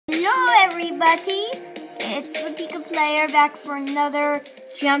everybody, it's the Pika Player back for another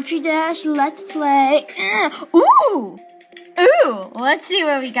Geometry Dash Let's Play. Ooh! Let's see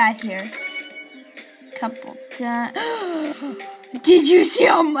what we got here. Couple Did you see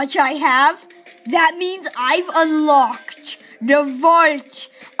how much I have? That means I've unlocked the vault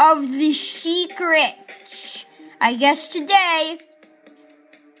of the secrets. I guess today,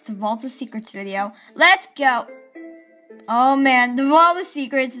 it's a Vault of Secrets video. Let's go. Oh man, the Vault of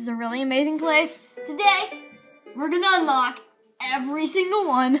Secrets is a really amazing place. Today, we're gonna unlock every single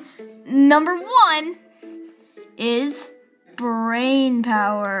one. Number 1 is brain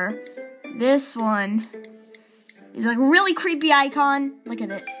power. This one is like a really creepy icon. Look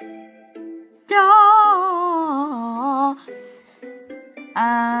at it.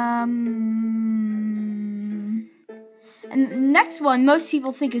 And the next one, most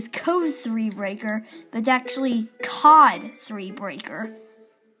people think is Code 3 Breaker, but it's actually COD 3 Breaker.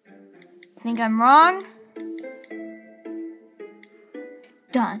 Think I'm wrong?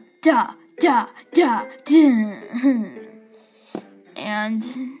 And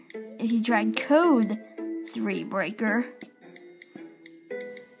if you try Code 3 Breaker,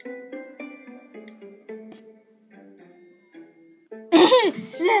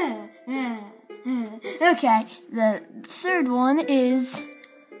 okay, the third one is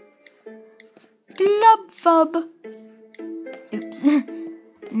Bloodbath. Oops.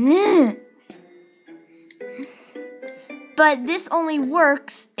 But this only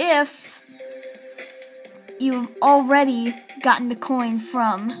works if you've already gotten the coin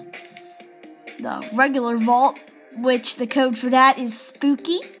from the regular vault, which the code for that is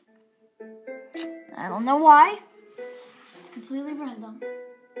spooky. I don't know why. It's completely random.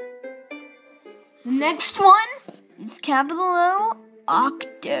 The next one is capital O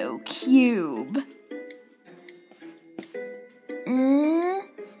Octo Cube.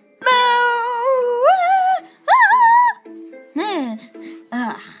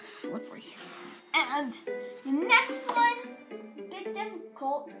 Slippery. And the next one is a bit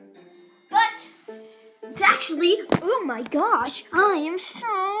difficult, but it's actually, oh my gosh, I am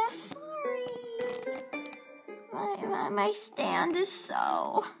so sorry. My stand is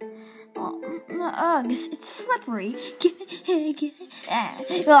so, it's slippery.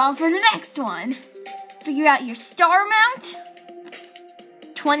 Well, for the next one, figure out your star mount.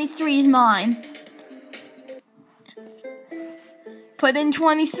 23 is mine. Put in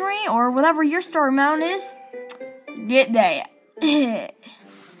 23 or whatever your star amount is. Get that. And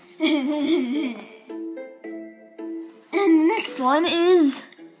the next one is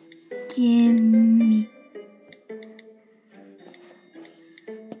gimme.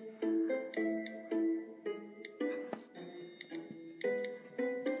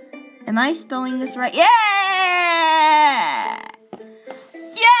 Am I spelling this right? Yeah!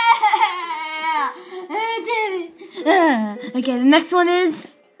 Okay, the next one is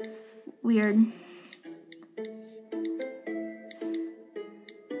weird.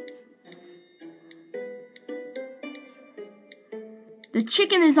 The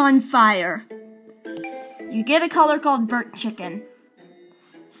chicken is on fire. You get a color called burnt chicken.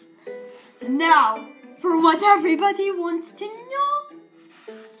 And now, for what everybody wants to know.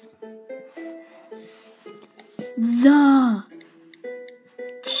 The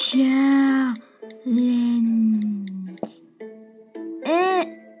challenge.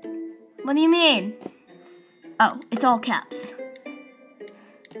 What do you mean? Oh, it's all caps.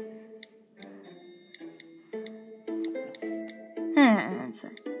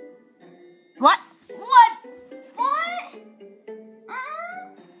 What?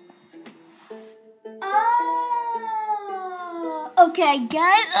 Okay,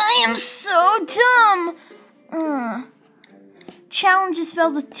 guys, I am so dumb. Challenge is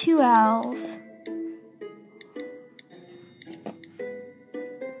spelled with 2 L's.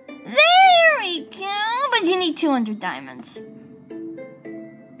 There we go, but you need 200 diamonds.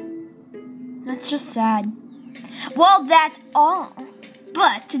 That's just sad. Well, that's all.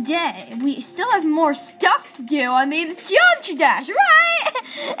 But today, we still have more stuff to do. I mean, it's Geometry Dash, right?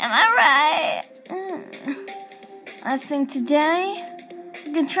 Am I right? I think today,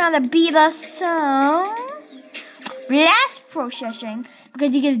 we're going to try to beat us some blast processing,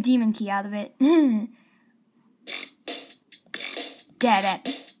 because you get a demon key out of it. Dead.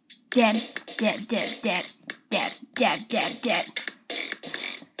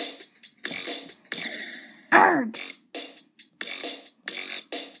 Arrgh.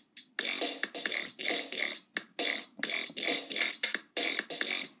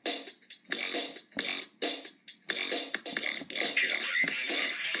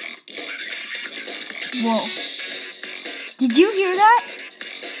 Whoa. Did you hear that?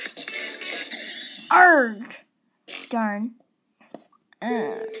 Arg! Darn.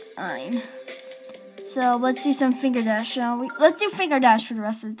 Fine. So let's do some Fingerdash, shall we? Let's do Fingerdash for the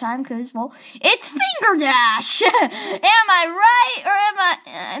rest of the time, because, well, it's Fingerdash! Am I right, or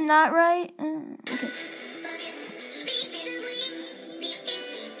I'm not right? Okay.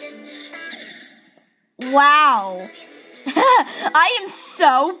 Wow. I am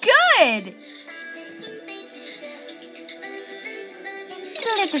so good!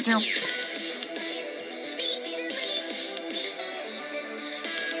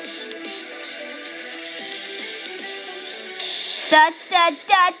 Da da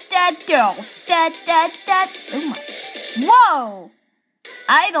da da da da da da. Oh my! Whoa!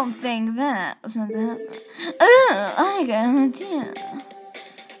 I don't think that was meant to happen. I got an idea.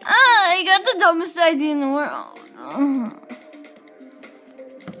 I got the dumbest idea in the world.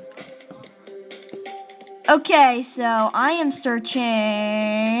 Okay, so I am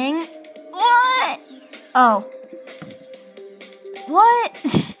searching. What? Oh. What?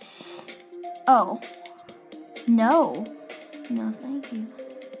 Oh. No. No, thank you.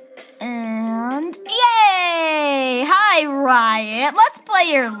 And yay! Hi, Riot. Let's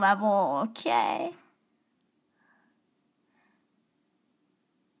play your level, okay?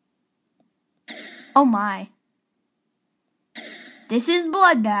 Oh my. This is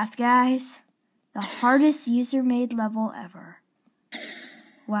Bloodbath, guys. The hardest user-made level ever.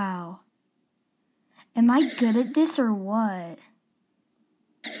 Wow. Am I good at this or what?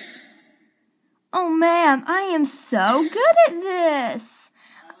 Oh man, I am so good at this.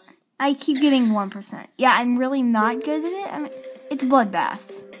 I keep getting 1%. Yeah, I'm really not good at it. I mean, it's Bloodbath.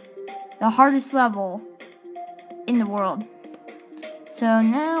 The hardest level in the world. So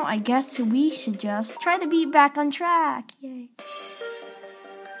now I guess we should just try to be back on track. Yay.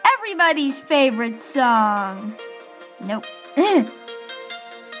 Everybody's favorite song. Nope.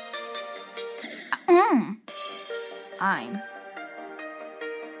 I'm.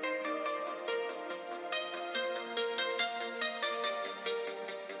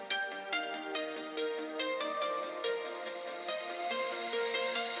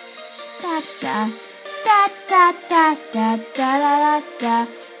 Da da da da da da da da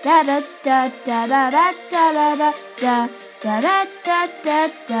da da da da da da da da da. Da da da da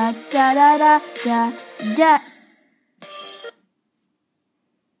da da da da da.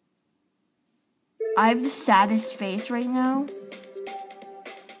 I have the saddest face right now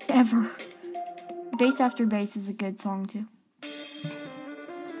ever. Bass After Bass is a good song too.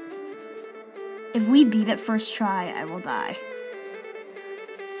 If we beat it first try, I will die.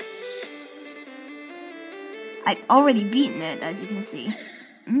 I've already beaten it, as you can see.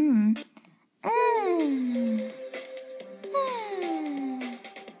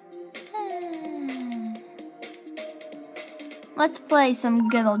 Let's play some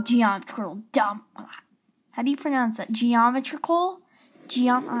good old geometrical dump. How do you pronounce that? Geometrical?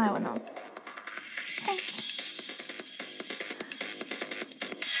 I don't know.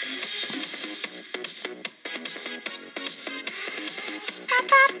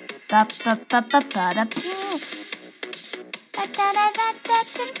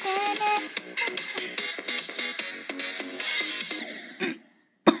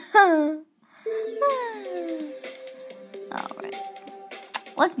 Alright.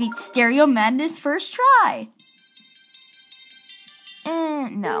 Let's beat Stereo Madness first try.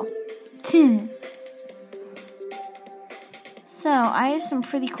 No. So, I have some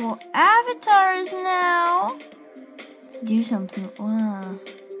pretty cool avatars now. Let's do something.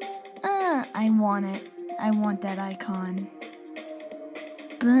 I want it. I want that icon.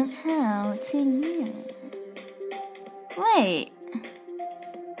 But how to get it? Wait.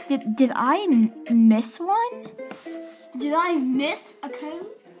 Did I miss one? Did I miss a code?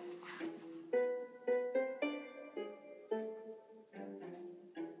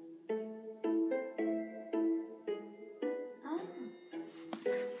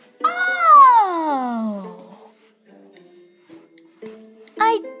 Oh!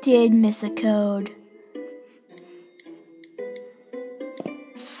 I did miss a code.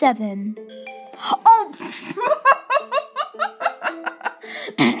 7. Oh!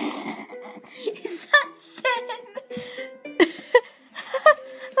 Is that Finn?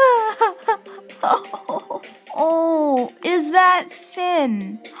 Oh, is that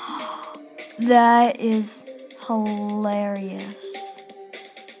Finn? That is hilarious.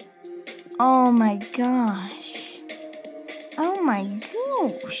 Oh my gosh. Oh my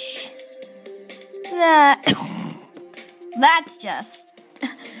gosh. That's just...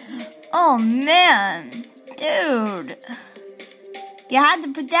 Oh man. Dude. You had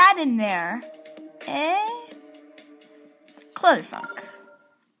to put that in there. Eh? Clutterfuck.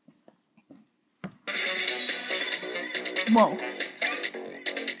 Whoa.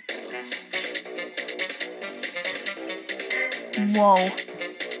 Whoa.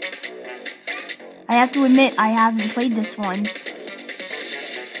 I have to admit, I haven't played this one.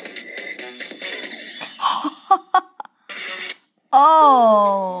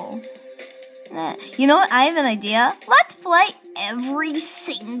 Oh. You know what? I have an idea. Let's play every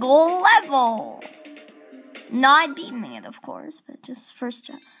single level. Not beating it, of course, but just first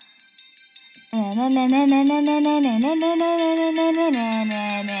jump.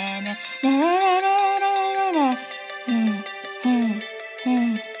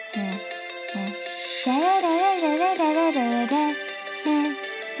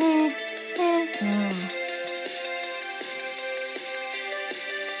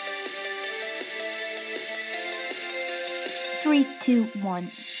 Three, two, one.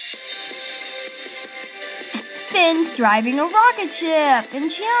 Finn's driving a rocket ship in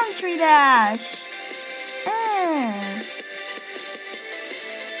Geometry Dash. 10.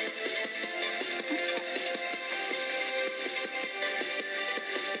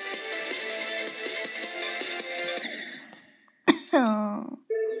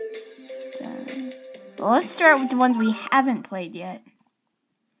 Well, let's start with the ones we haven't played yet.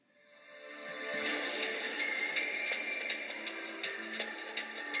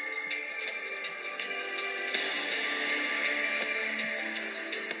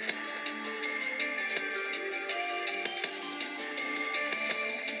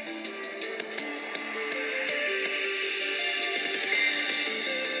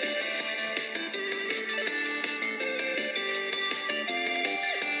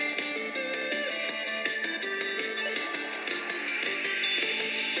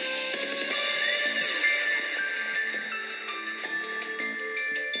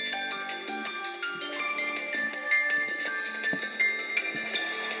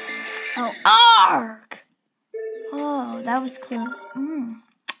 Oh, arg! Oh, that was close.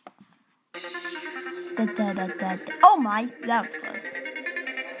 Oh my, that was close.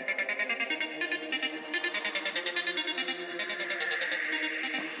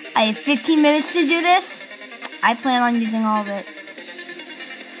 I have 15 minutes to do this. I plan on using all of it.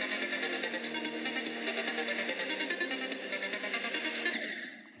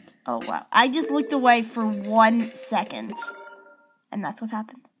 Oh wow, I just looked away for 1 second. And that's what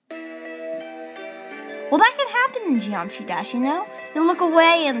happened. Well, that can happen in Geometry Dash, you know? You look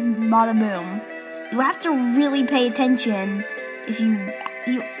away and bada boom. You have to really pay attention if you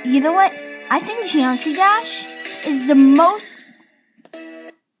know what? I think Geometry Dash is the most,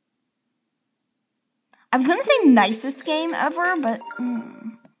 I was gonna say nicest game ever, but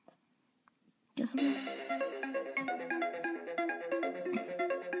guess I'm not.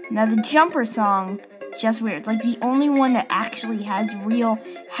 Now the jumper song is just weird. It's like the only one that actually has real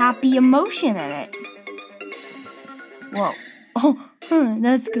happy emotion in it. Whoa. Oh,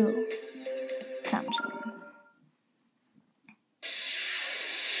 that's cool. Sounds like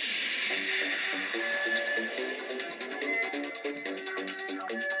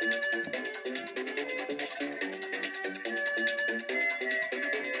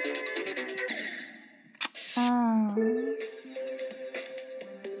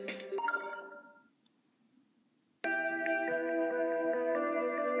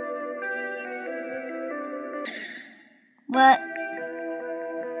what?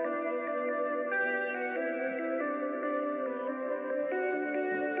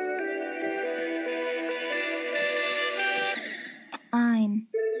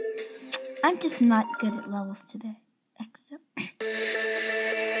 I'm just not good at levels today. Except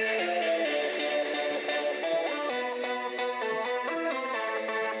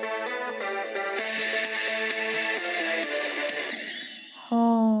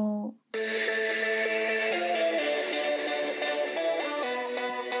oh.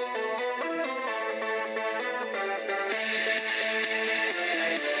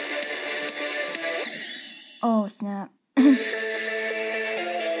 Oh snap.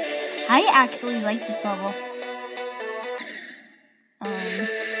 I actually like this level.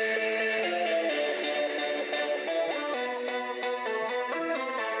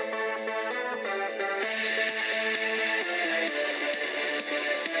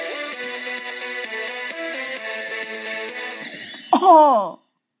 Oh!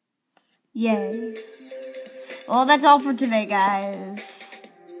 Yay. Well, that's all for today, guys.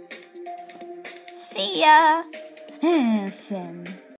 See ya! Finn.